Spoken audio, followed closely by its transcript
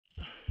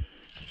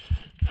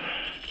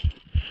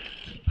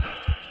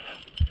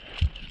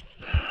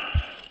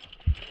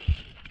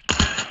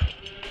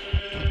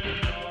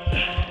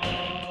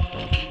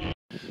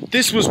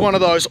This was one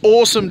of those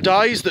awesome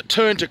days that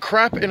turned to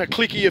crap in a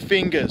click of your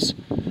fingers.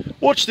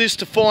 Watch this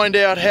to find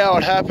out how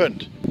it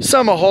happened.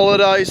 Summer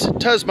holidays,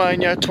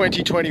 Tasmania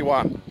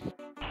 2021.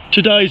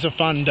 Today's a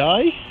fun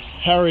day.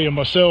 Harry and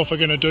myself are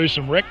going to do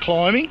some wreck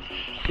climbing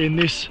in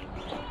this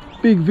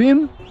big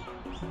Vim.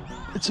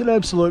 It's an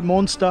absolute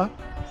monster.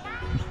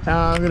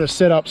 I'm going to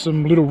set up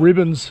some little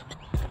ribbons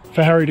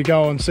for Harry to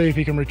go and see if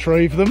he can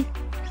retrieve them.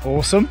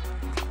 Awesome.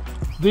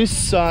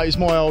 This is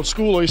my old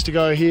school. I used to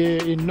go here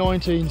in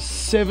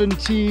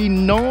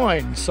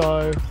 1979.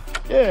 So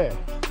yeah,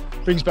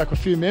 brings back a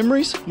few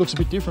memories. Looks a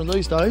bit different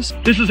these days.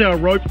 This is our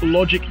Rope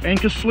Logic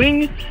anchor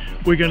sling.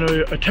 We're going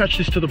to attach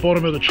this to the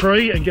bottom of the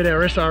tree and get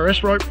our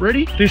SRS rope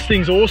ready. This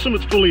thing's awesome.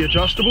 It's fully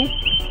adjustable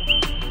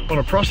on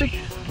a Prusik.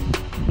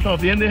 Come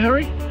up the end there,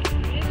 Harry.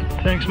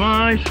 Thanks,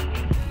 mate.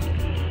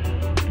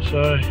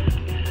 So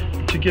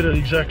to get an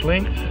exact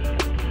length,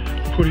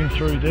 put him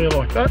through there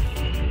like that.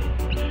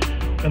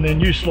 And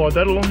then you slide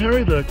that along,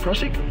 Harry, the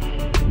Prusik.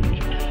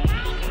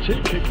 That's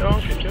it. Keep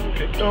going, keep going,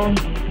 keep going.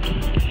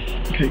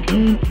 Keep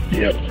going.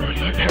 Yep,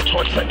 right. How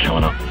tight's that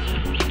coming up?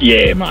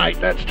 Yeah, mate,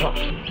 that's tough.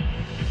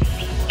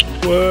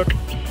 Work.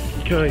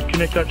 Okay,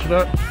 connect that to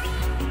that.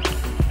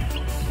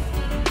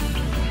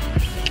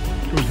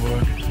 Good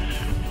work.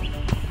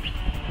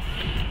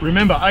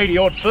 Remember, 80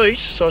 odd feet,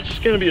 so it's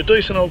going to be a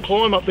decent old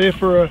climb up there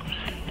for a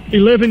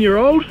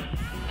 11-year-old.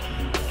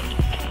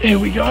 There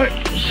we go.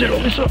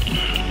 Settle this up.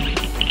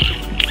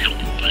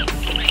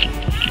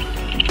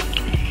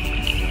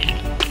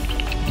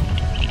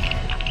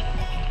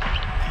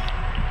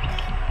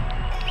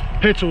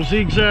 Petzl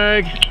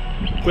zigzag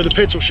with a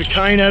Petzl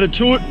chicane added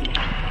to it.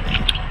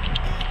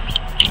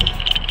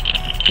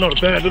 Not a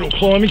bad little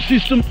climbing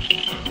system.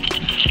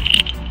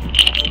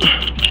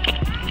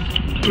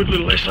 Good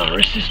little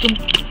SRS system.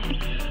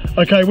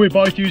 Okay, we're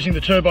both using the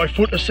turbo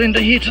foot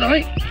ascender here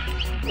today.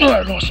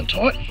 Oh, nice and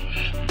tight.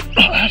 Like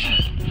that.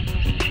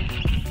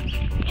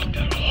 Lock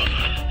that all off.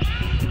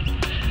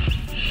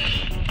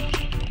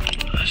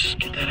 Let's just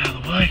get that out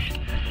of the way.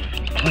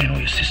 Clean all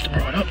your system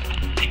right up.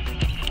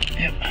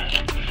 Yep.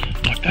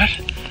 Like that.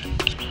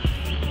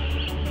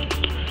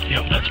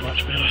 Yep, that's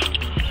much better.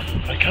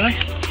 Okay,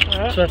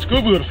 so that's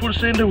good. We've got a foot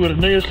ascender, we've got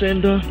a knee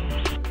ascender.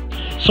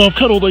 So I've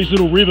cut all these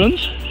little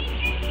ribbons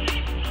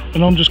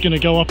and I'm just going to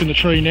go up in the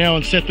tree now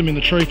and set them in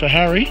the tree for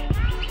Harry.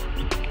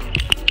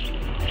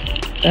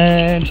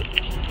 And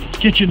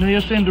get your knee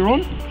ascender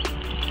on,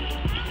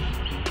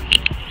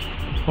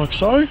 like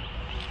so.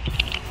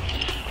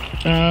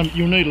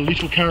 You'll need a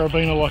little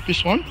carabiner like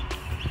this one,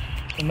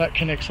 and that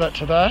connects that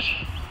to that,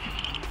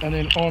 and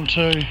then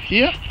onto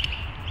here,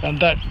 and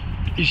that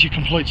is your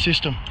complete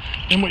system.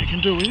 Then what you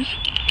can do is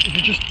you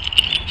can just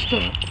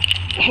start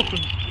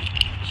hopping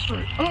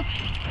straight up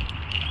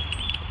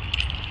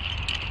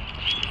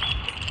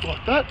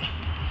like that,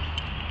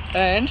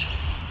 and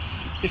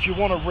if you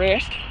want to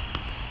rest,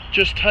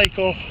 just take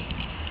off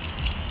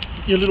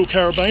your little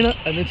carabiner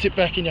and then sit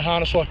back in your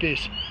harness like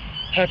this.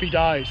 Happy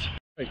days.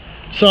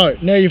 So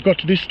now you've got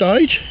to this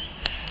stage,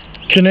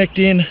 connect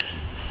in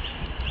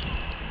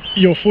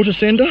your foot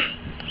ascender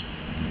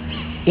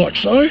like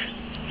so,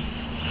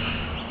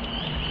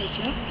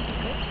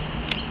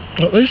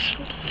 like this,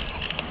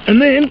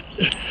 and then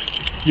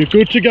you're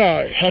good to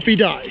go. Happy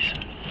days.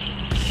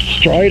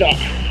 Straight up.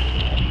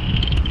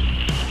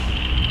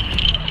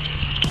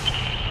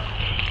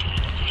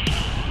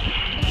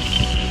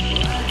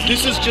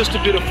 This is just a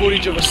bit of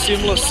footage of a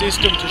similar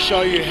system to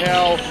show you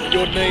how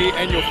your knee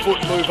and your foot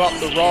move up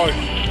the rope.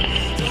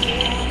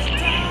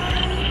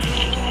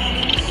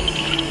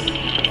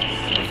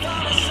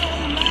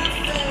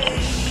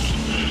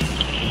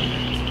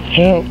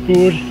 How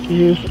good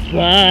is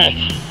that?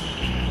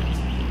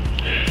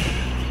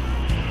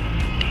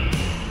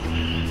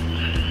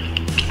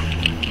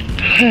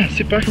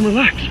 Sit back and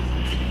relax.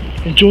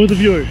 Enjoy the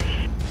view.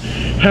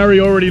 Harry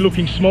already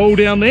looking small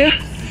down there,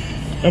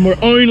 and we're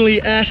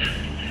only at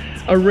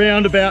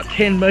around about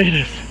 10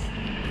 meters.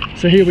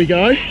 So here we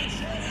go.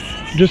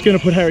 I'm just going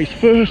to put Harry's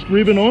first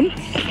ribbon on.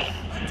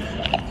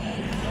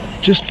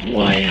 Just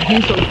way out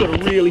here, so we've got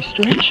to really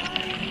stretch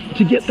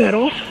to get that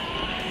off.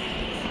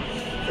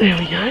 There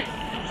we go.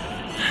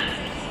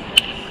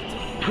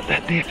 Put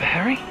that there for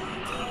Harry.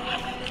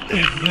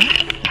 There we go.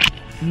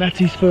 And that's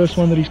his first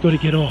one that he's got to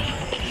get off.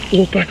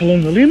 Walk back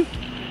along the limb.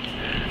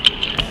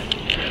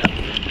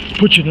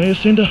 Put your knee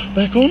ascender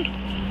back on.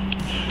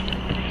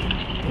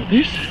 Like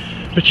this.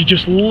 But you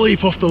just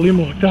leap off the limb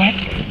like that.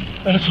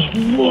 And it's like,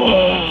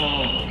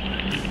 whoa!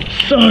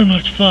 So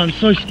much fun.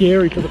 So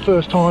scary for the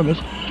first timers.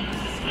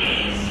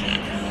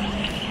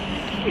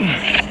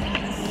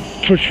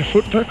 Put your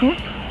foot back on.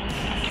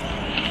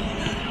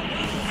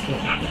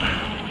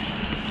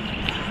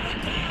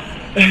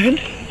 And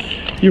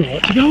you're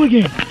right to go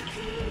again.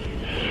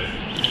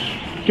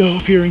 Go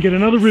up here and get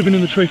another ribbon in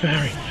the tree for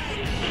Harry.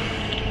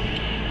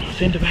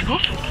 Ascender back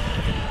off.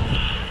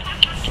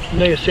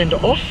 Knee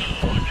ascender off,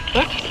 like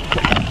that.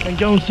 And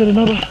go and set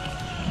another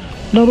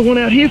one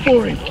out here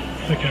for him.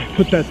 Okay,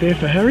 put that there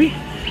for Harry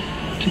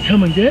to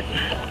come and get.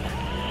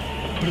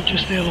 Put it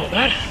just there like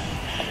that.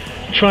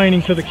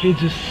 training for the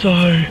kids is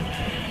so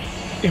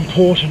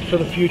important for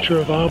the future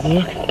of our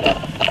work.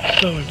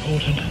 So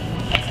important.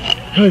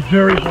 Go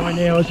very high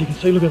now, as you can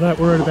see. Look at that,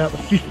 we're at about the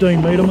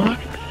 15-metre mark.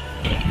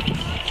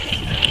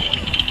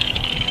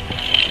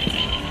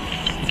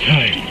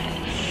 Okay,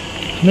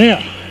 now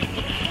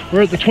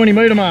we're at the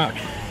 20-metre mark.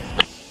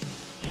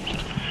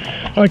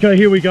 Okay,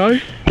 here we go.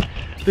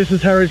 This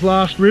is Harry's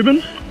last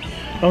ribbon.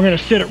 I'm going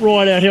to set it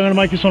right out here. I'm going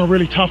to make this on a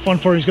really tough one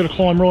for him. He's got to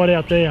climb right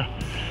out there.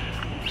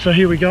 So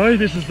here we go.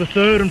 This is the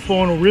third and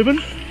final ribbon.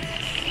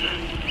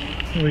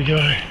 Here we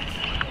go.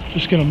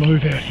 Just going to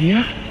move out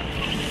here.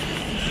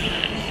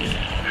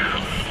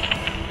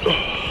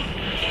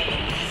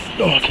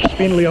 Oh, it's a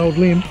spindly old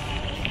limb.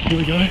 Here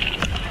we go.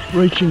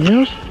 Reaching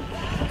out,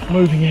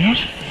 moving out.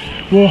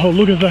 Whoa,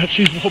 look at that.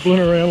 She's wobbling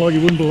around like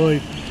you wouldn't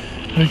believe.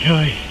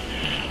 Okay,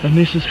 and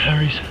this is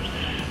Harry's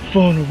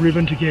final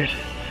ribbon to get.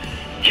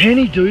 Can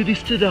he do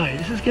this today?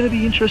 This is going to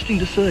be interesting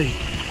to see.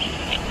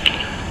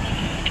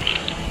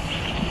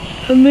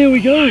 And there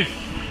we go.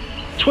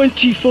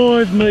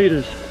 25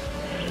 metres.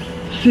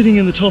 Sitting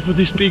in the top of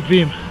this big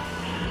vim.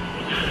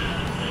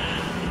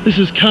 This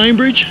is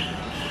Cambridge,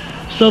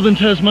 southern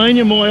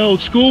Tasmania, my old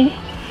school.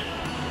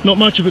 Not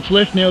much of it's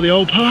left now, the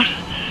old part.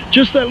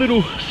 Just that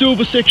little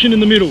silver section in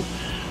the middle.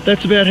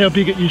 That's about how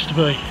big it used to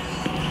be.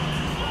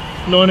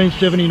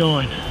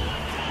 1979.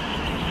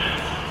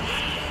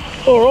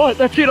 All right,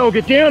 that's it. I'll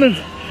get down and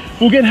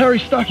we'll get Harry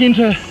stuck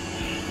into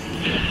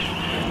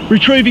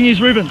retrieving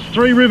his ribbons.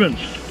 3 ribbons.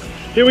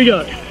 Here we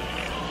go.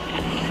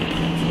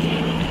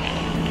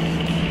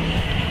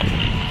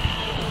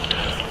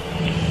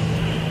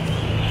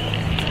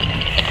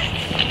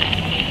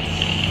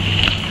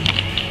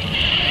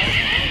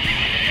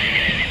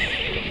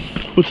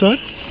 What's that?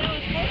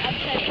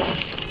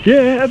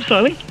 Yeah,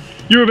 abseiling.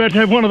 You're about to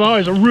have one of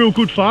those, a real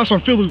good fast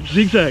one. Feel the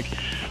zigzag.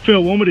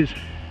 Feel how warm it is.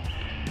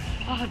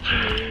 Oh,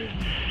 gee.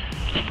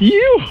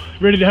 You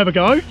ready to have a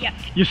go? Yep.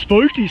 You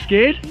spooked? Are you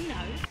scared?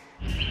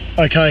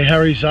 No. Okay,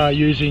 Harry's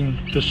using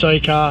the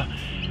Seacar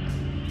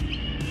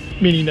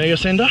mini knee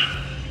ascender.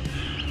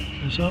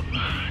 There's up.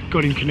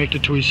 Got him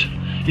connected to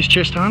his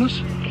chest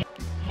harness.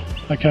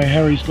 Okay,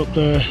 Harry's got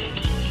the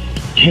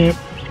Camp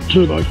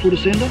turbo foot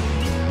ascender.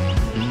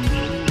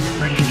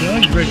 Ready to go?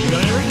 You ready to go,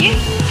 Harry? Yeah.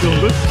 Feeling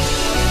good?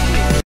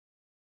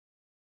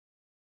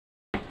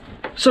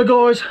 So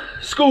guys,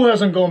 school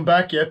hasn't gone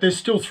back yet. There's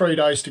still 3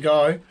 days to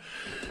go.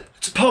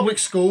 It's a public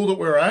school that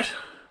we're at.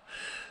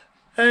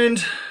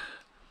 And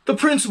the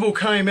principal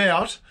came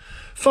out,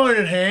 phone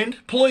in hand,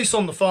 police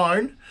on the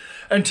phone,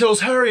 and tells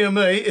Harry and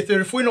me that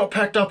if we're not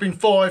packed up in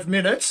 5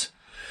 minutes,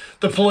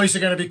 the police are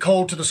going to be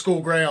called to the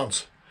school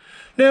grounds.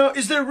 Now,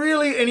 is there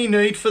really any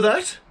need for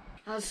that?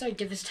 I was so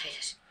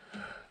devastated.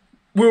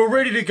 We were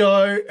ready to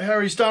go.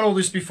 Harry's done all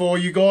this before.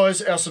 You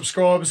guys, our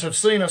subscribers, have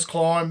seen us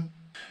climb.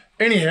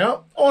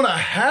 Anyhow, on a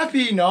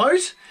happy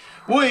note,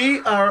 we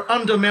are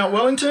under Mount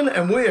Wellington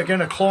and we are going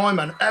to climb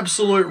an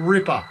absolute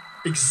ripper.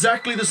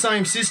 Exactly the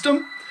same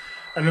system.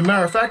 And as a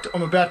matter of fact,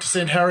 I'm about to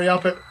send Harry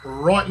up it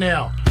right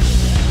now.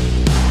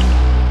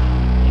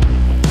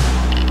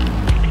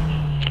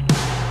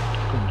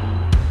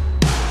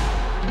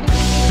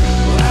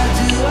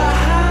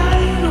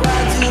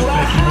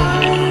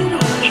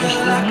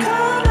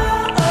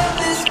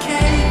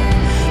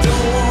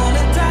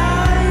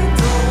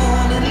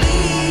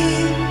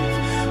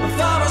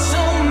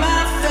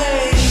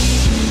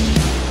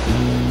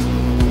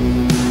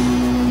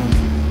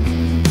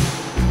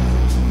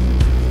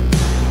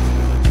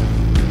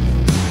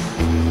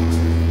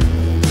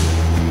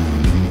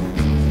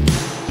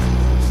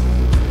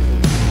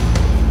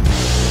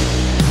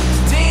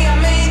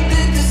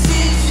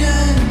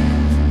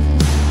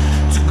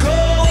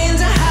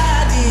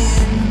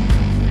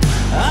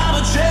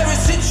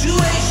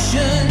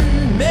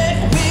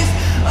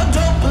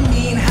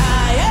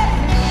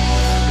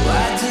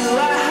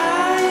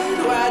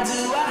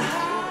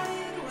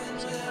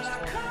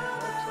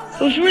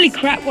 It was really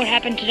crap what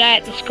happened today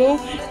at the school,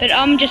 but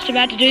I'm just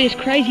about to do this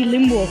crazy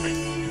limb walk.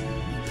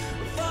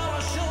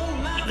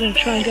 I'm going to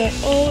try and go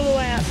all the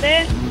way out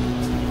there.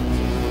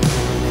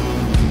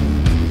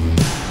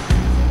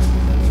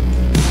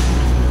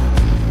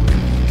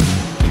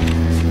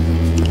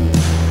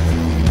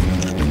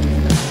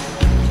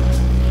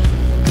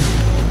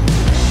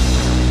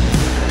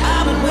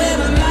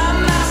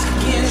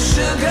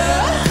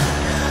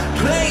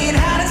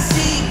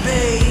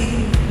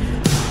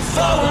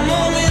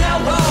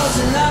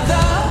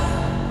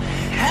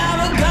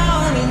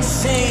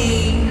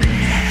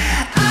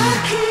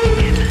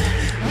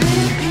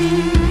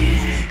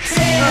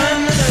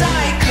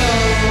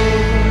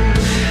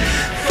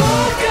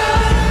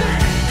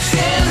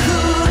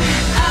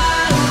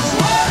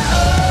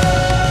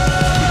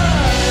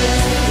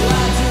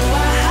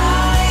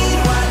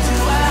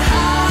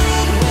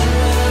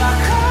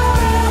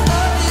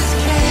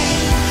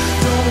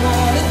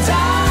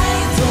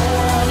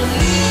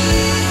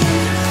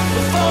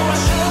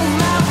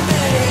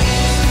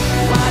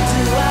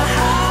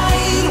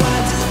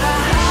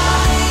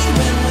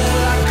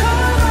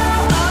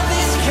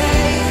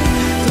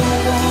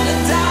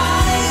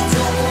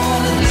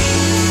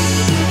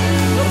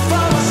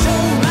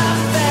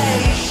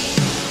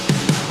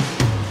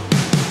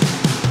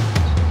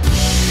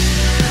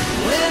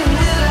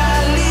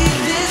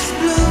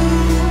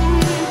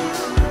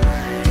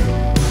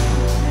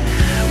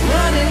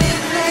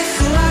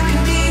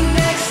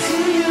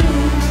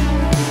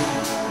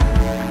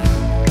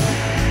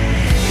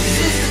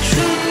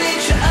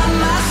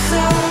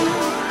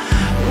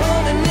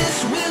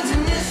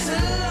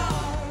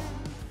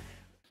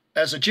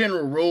 As a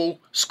general rule,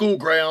 school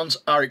grounds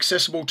are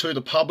accessible to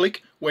the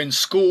public when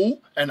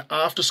school and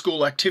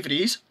after-school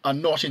activities are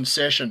not in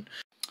session.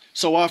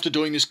 So after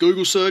doing this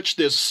Google search,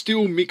 there's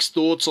still mixed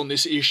thoughts on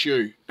this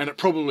issue, and it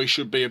probably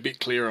should be a bit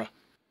clearer.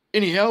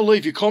 Anyhow,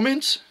 leave your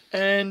comments,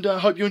 and I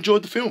hope you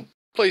enjoyed the film.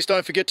 Please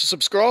don't forget to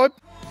subscribe,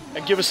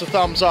 and give us a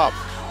thumbs up.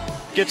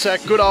 Gets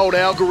that good old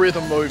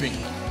algorithm moving.